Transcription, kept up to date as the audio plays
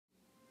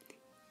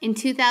In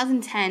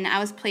 2010, I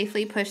was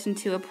playfully pushed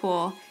into a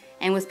pool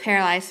and was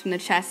paralyzed from the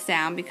chest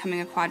down,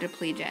 becoming a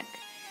quadriplegic.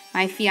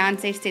 My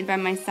fiance stayed by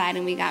my side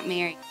and we got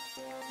married.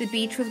 The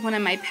beach was one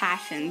of my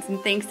passions, and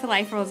thanks to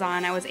Life Rolls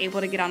On, I was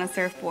able to get on a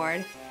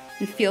surfboard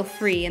and feel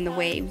free in the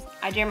waves.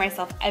 I dare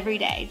myself every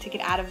day to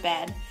get out of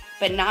bed,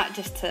 but not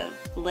just to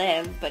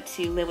live, but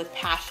to live with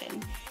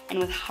passion and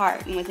with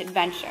heart and with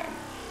adventure.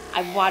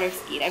 I've water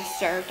skied, I've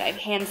surfed, I've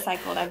hand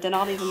cycled, I've done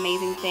all these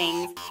amazing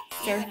things.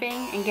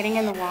 Surfing and getting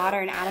in the water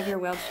and out of your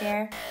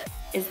wheelchair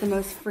is the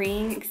most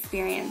freeing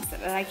experience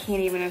that I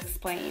can't even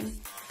explain.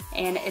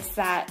 And it's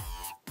that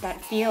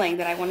feeling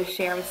that I want to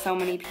share with so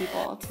many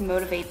people, to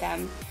motivate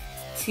them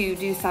to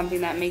do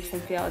something that makes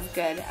them feel as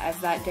good as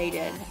that day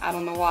did out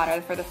on the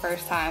water for the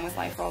first time with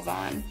Life Rolls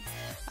On.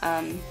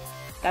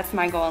 That's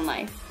my goal in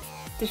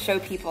life, to show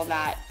people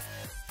that,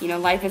 you know,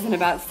 life isn't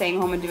about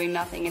staying home and doing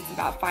nothing. It's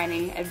about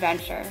finding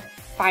adventure,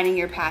 finding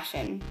your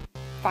passion,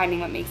 finding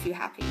what makes you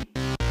happy.